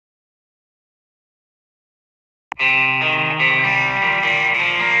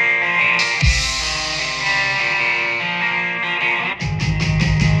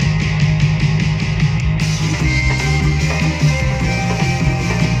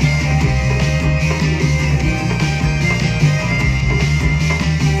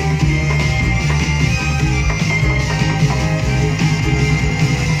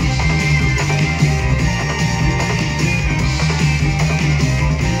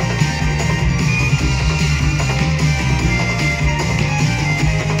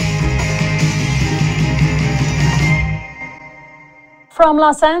From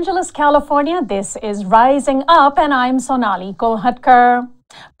Los Angeles, California, this is Rising Up, and I'm Sonali.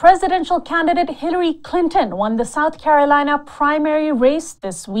 Presidential candidate Hillary Clinton won the South Carolina primary race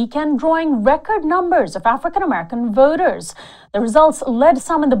this weekend, drawing record numbers of African-American voters. The results led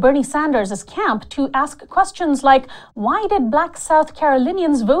some in the Bernie Sanders' camp to ask questions like, why did Black South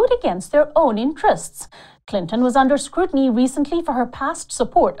Carolinians vote against their own interests? Clinton was under scrutiny recently for her past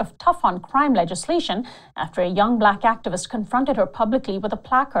support of tough-on-crime legislation after a young Black activist confronted her publicly with a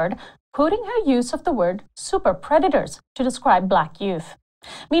placard quoting her use of the word super predators to describe Black youth.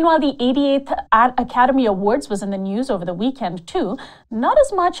 Meanwhile, the 88th Academy Awards was in the news over the weekend, too, not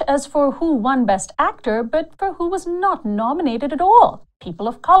as much as for who won Best Actor, but for who was not nominated at all. People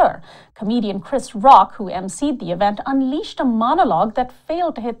of color. Comedian Chris Rock, who emceed the event, unleashed a monologue that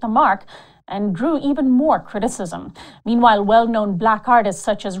failed to hit the mark and drew even more criticism. Meanwhile, well-known Black artists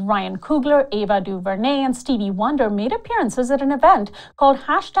such as Ryan Coogler, Ava DuVernay, and Stevie Wonder made appearances at an event called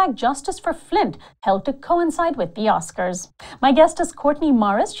 #Justice for Flint, held to coincide with the Oscars. My guest is Courtney.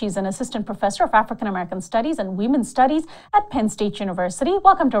 She's an assistant professor of African American Studies and Women's Studies at Penn State University.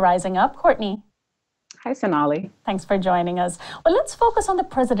 Welcome to Rising Up, Courtney. Hi, Sonali. Thanks for joining us. Well, let's focus on the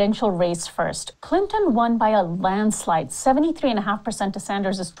presidential race first. Clinton won by a landslide, 73.5% to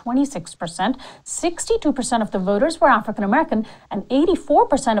Sanders' 26%. 62% of the voters were African-American, and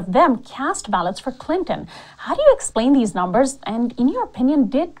 84% of them cast ballots for Clinton. How do you explain these numbers? And in your opinion,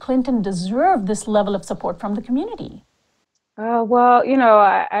 did Clinton deserve this level of support from the community? Well,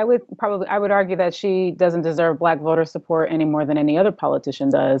 I would argue that she doesn't deserve Black voter support any more than any other politician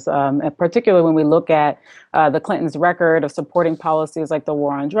does, and particularly when we look at the Clintons' record of supporting policies like the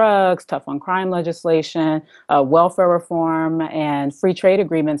war on drugs, tough on crime legislation, welfare reform, and free trade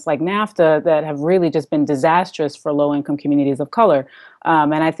agreements like NAFTA that have really just been disastrous for low-income communities of color.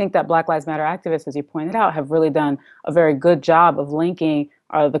 And I think that Black Lives Matter activists, as you pointed out, have really done a very good job of linking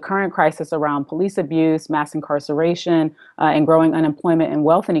the current crisis around police abuse, mass incarceration, and growing unemployment and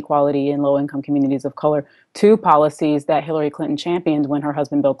wealth inequality in low-income communities of color to policies that Hillary Clinton championed when her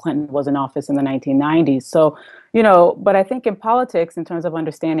husband Bill Clinton was in office in the 1990s. So, but I think in politics, in terms of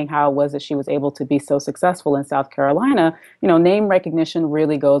understanding how it was that she was able to be so successful in South Carolina, name recognition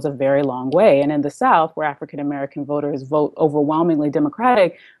really goes a very long way. And in the South, where African-American voters vote overwhelmingly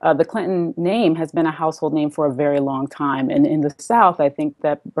Democratic, the Clinton name has been a household name for a very long time. And in the South, I think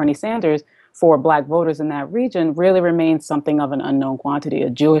that Bernie Sanders, for Black voters in that region, really remains something of an unknown quantity. A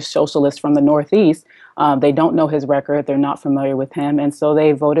Jewish socialist from the Northeast, they don't know his record, they're not familiar with him, and so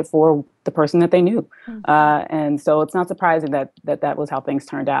they voted for the person that they knew. And so it's not surprising that was how things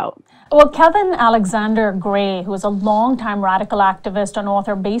turned out. Well, Kevin Alexander Gray, who is a longtime radical activist and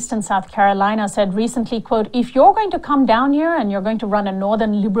author based in South Carolina, said recently, quote, if you're going to come down here and you're going to run a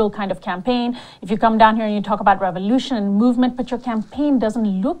northern liberal kind of campaign, if you come down here and you talk about revolution and movement, but your campaign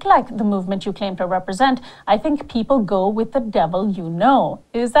doesn't look like the movement you claim to represent, I think people go with the devil you know.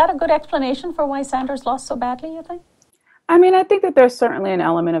 Is that a good explanation for why Sanders lost so badly, you think? I mean, I think that there's certainly an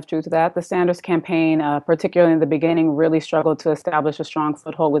element of truth to that. The Sanders campaign, particularly in the beginning, really struggled to establish a strong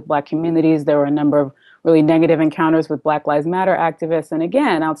foothold with Black communities. There were a number of really negative encounters with Black Lives Matter activists. And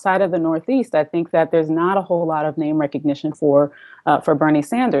again, outside of the Northeast, I think that there's not a whole lot of name recognition for Bernie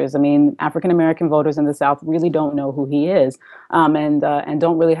Sanders. I mean, African-American voters in the South really don't know who he is, and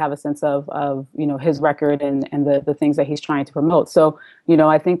don't really have a sense of his record and the things that he's trying to promote. So,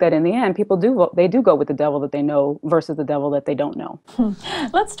 I think that in the end, people do go with the devil that they know versus the devil that they don't know.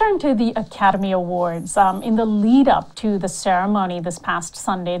 Let's turn to the Academy Awards. In the lead up to the ceremony this past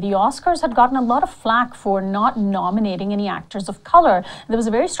Sunday, the Oscars had gotten a lot of flack for not nominating any actors of color. There was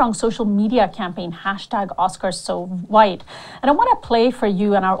a very strong social media campaign, #OscarsSoWhite. And I want to play for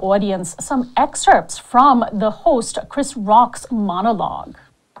you and our audience some excerpts from the host, Chris Rock's monologue.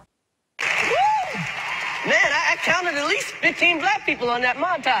 Man, I counted at least 15 Black people on that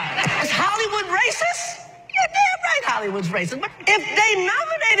montage. Is Hollywood racist? You're damn right Hollywood's racist. But if they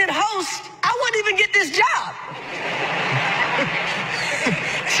nominated host, I wouldn't even get this job.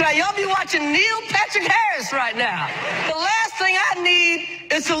 So y'all be watching Neil Patrick Harris right now. The last thing I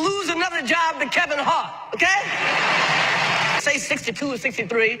need is to lose another job to Kevin Hart, okay? Say 62 or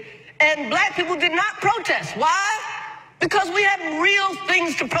 63, and Black people did not protest. Why? Because we had real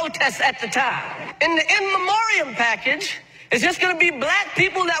things to protest at the time. In the in memoriam package, it's just going to be Black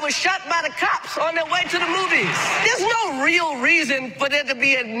people that were shot by the cops on their way to the movies. There's no real reason for there to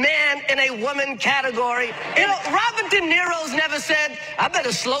be a man and a woman category. Robert De Niro's never said, I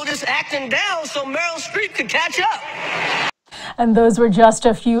better slow this acting down so Meryl Streep could catch up. And those were just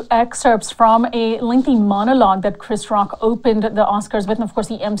a few excerpts from a lengthy monologue that Chris Rock opened the Oscars with. And of course,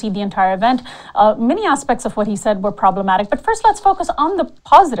 he emceed the entire event. Many aspects of what he said were problematic. But first, let's focus on the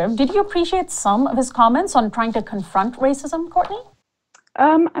positive. Did you appreciate some of his comments on trying to confront racism, Courtney?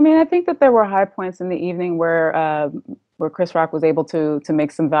 I mean, I think that there were high points in the evening where Chris Rock was able to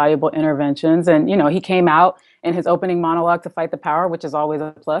make some valuable interventions, and he came out in his opening monologue to fight the power, which is always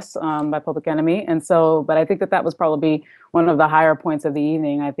a plus by Public Enemy, and so. But I think that was probably one of the higher points of the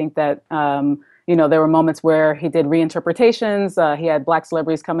evening. I think that there were moments where he did reinterpretations. He had Black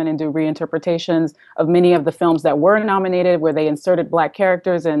celebrities come in and do reinterpretations of many of the films that were nominated, where they inserted Black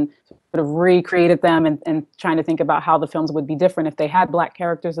characters and sort of recreated them and trying to think about how the films would be different if they had Black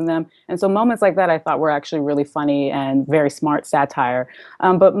characters in them. And so moments like that I thought were actually really funny and very smart satire.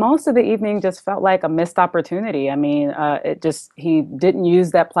 But most of the evening just felt like a missed opportunity. I mean, he didn't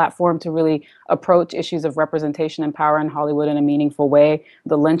use that platform to really approach issues of representation and power in Hollywood in a meaningful way.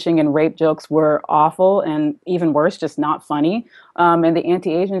 The lynching and rape jokes were awful, and even worse, just not funny. And the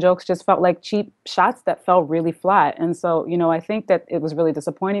anti-Asian jokes just felt like cheap shots that fell really flat. And so, I think that it was really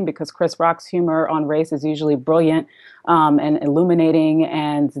disappointing because Chris Rock's humor on race is usually brilliant and illuminating,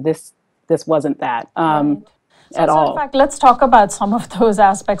 and this wasn't that. Right. At all. In fact, let's talk about some of those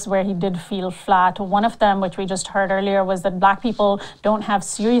aspects where he did feel flat. One of them, which we just heard earlier, was that Black people don't have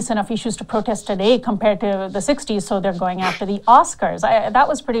serious enough issues to protest today compared to the 60s, so they're going after the Oscars. That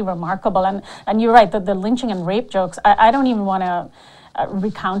was pretty remarkable. And you're right, the lynching and rape jokes, I don't even want to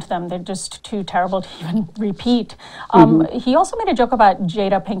recount them. They're just too terrible to even repeat. He also made a joke about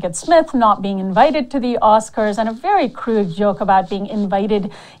Jada Pinkett Smith not being invited to the Oscars, and a very crude joke about being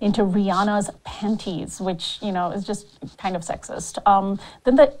invited into Rihanna's panties, which, is just kind of sexist.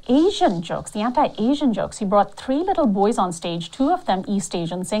 Then the Asian jokes, the anti-Asian jokes. He brought 3 little boys on stage, 2 of them East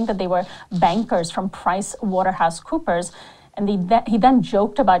Asian, saying that they were bankers from Price Waterhouse Coopers. And he then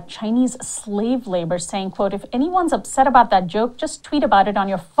joked about Chinese slave labor, saying, quote, "If anyone's upset about that joke, just tweet about it on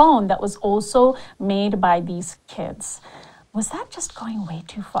your phone. That was also made by these kids." Was that just going way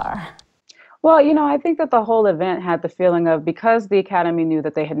too far? Well, I think that the whole event had the feeling of, because the Academy knew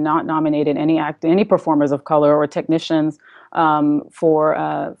that they had not nominated any performers of color or technicians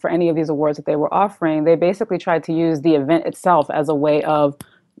for any of these awards that they were offering, they basically tried to use the event itself as a way of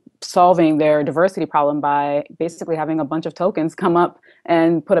solving their diversity problem by basically having a bunch of tokens come up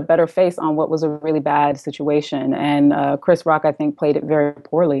and put a better face on what was a really bad situation. And Chris Rock, I think, played it very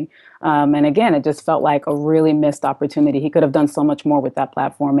poorly. And again, it just felt like a really missed opportunity. He could have done so much more with that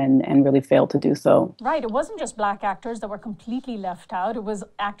platform and really failed to do so. Right. It wasn't just Black actors that were completely left out. It was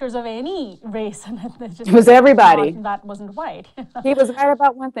actors of any race. And it was everybody. That wasn't white. He was right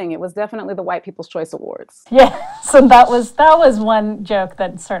about one thing. It was definitely the White People's Choice Awards. Yeah. So that was one joke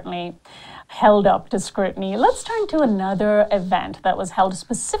that certainly held up to scrutiny. Let's turn to another event that was held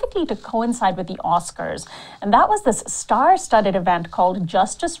specifically to coincide with the Oscars. And that was this star-studded event called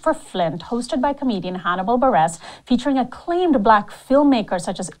Justice for Flint, hosted by comedian Hannibal Buress, featuring acclaimed Black filmmakers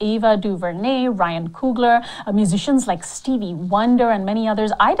such as Ava DuVernay, Ryan Coogler, musicians like Stevie Wonder, and many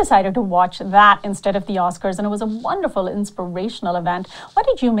others. I decided to watch that instead of the Oscars, and it was a wonderful, inspirational event. What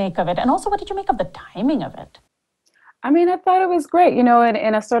did you make of it? And also, what did you make of the timing of it? I mean, I thought it was great, in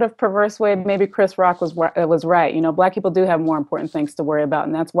a sort of perverse way. Maybe Chris Rock was right. Black people do have more important things to worry about.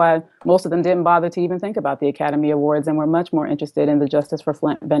 And that's why most of them didn't bother to even think about the Academy Awards and were much more interested in the Justice for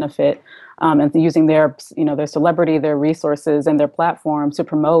Flint benefit and using their celebrity, their resources, and their platforms to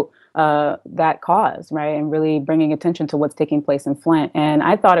promote that cause, right? And really bringing attention to what's taking place in Flint. And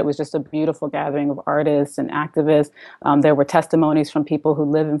I thought it was just a beautiful gathering of artists and activists. There were testimonies from people who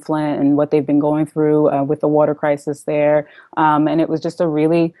live in Flint and what they've been going through with the water crisis there. And it was just a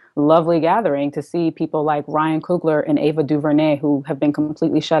really lovely gathering to see people like Ryan Coogler and Ava DuVernay, who have been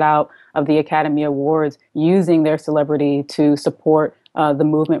completely shut out of the Academy Awards, using their celebrity to support the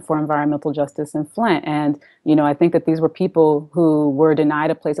movement for environmental justice in Flint. And, I think that these were people who were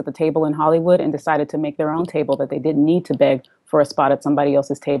denied a place at the table in Hollywood and decided to make their own table, that they didn't need to beg for a spot at somebody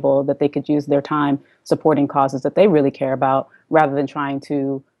else's table, that they could use their time supporting causes that they really care about, rather than trying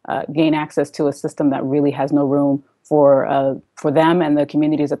to gain access to a system that really has no room for them and the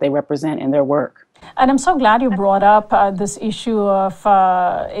communities that they represent in their work. And I'm so glad you brought up this issue of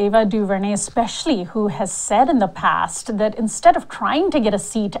Ava DuVernay, especially, who has said in the past that instead of trying to get a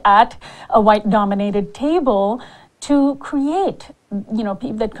seat at a white-dominated table, to create,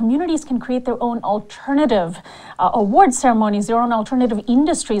 that communities can create their own alternative award ceremonies, their own alternative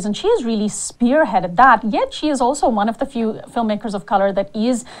industries. And she has really spearheaded that. Yet she is also one of the few filmmakers of color that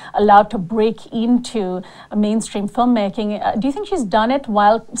is allowed to break into mainstream filmmaking. Do you think she's done it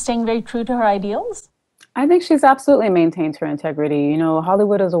while staying very true to her ideals? I think she's absolutely maintained her integrity. You know,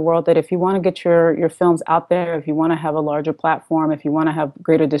 Hollywood is a world that if you want to get your films out there, if you want to have a larger platform, if you want to have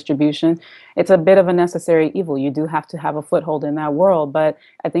greater distribution, it's a bit of a necessary evil. You do have to have a foothold in that world. But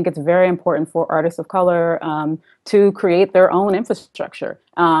I think it's very important for artists of color to create their own infrastructure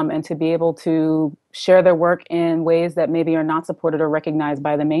and to be able to share their work in ways that maybe are not supported or recognized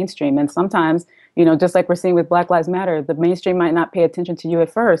by the mainstream. And sometimes, you know, just like we're seeing with Black Lives Matter, the mainstream might not pay attention to you at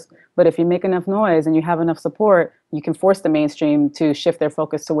first, but if you make enough noise and you have enough support, you can force the mainstream to shift their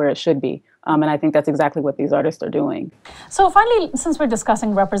focus to where it should be. And I think that's exactly what these artists are doing. So finally, since we're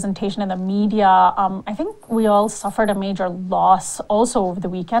discussing representation in the media, I think we all suffered a major loss also over the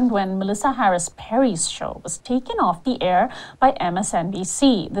weekend when Melissa Harris Perry's show was taken off the air by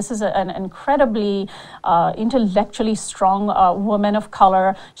MSNBC. This is an incredibly intellectually strong woman of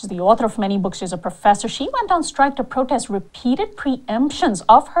color. She's the author of many books. She's a professor. She went on strike to protest repeated preemptions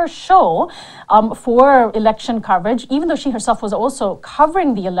of her show for election coverage. Even though she herself was also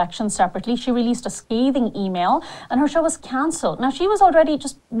covering the election separately, she released a scathing email and her show was canceled. Now, she was already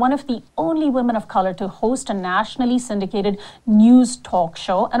just one of the only women of color to host a nationally syndicated news talk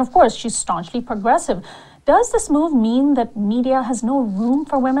show. And of course, she's staunchly progressive. Does this move mean that media has no room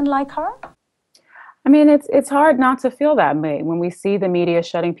for women like her? I mean, it's hard not to feel that way when we see the media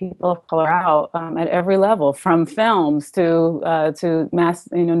shutting people of color out at every level, from films to mass,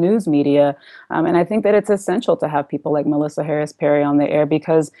 news media. And I think that it's essential to have people like Melissa Harris Perry on the air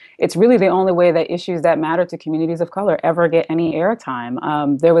because it's really the only way that issues that matter to communities of color ever get any airtime.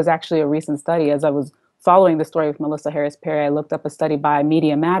 There was actually a recent study, as I was following the story of Melissa Harris Perry, I looked up a study by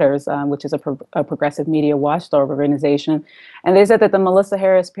Media Matters, which is a progressive media watchdog organization. And they said that the Melissa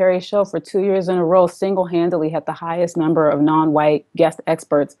Harris Perry show for 2 years in a row single-handedly had the highest number of non-white guest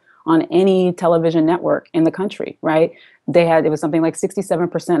experts on any television network in the country, right? It was something like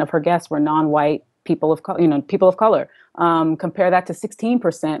 67% of her guests were non-white people of color. Compare that to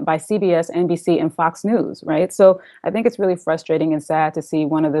 16% by CBS, NBC, and Fox News, right? So I think it's really frustrating and sad to see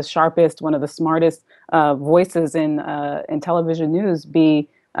one of the sharpest, one of the smartest voices in television news be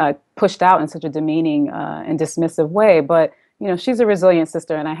pushed out in such a demeaning and dismissive way. But she's a resilient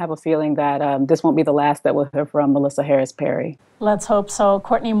sister, and I have a feeling that this won't be the last that we'll hear from Melissa Harris Perry. Let's hope so.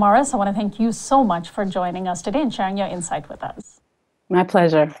 Courtney Morris, I want to thank you so much for joining us today and sharing your insight with us. My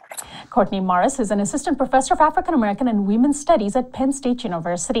pleasure. Courtney Morris is an assistant professor of African American and Women's Studies at Penn State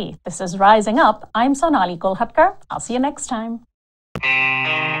University. This is Rising Up. I'm Sonali Kolhatkar. I'll see you next time.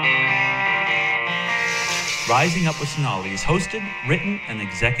 Rising Up with Sonali is hosted, written, and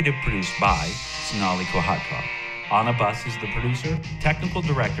executive produced by Sonali Kolhatkar. Anna Buss is the producer, technical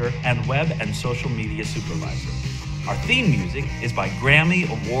director, and web and social media supervisor. Our theme music is by Grammy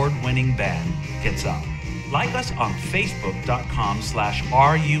Award-winning band Gets Up. Like us on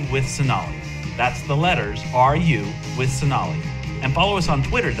Facebook.com/RUWithSonali. That's the letters RU with Sonali. And follow us on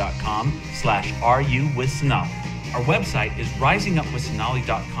Twitter.com/RUWithSonali. Our website is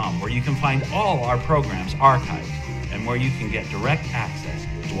risingupwithsonali.com, where you can find all our programs archived and where you can get direct access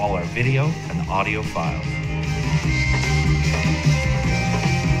to all our video and audio files.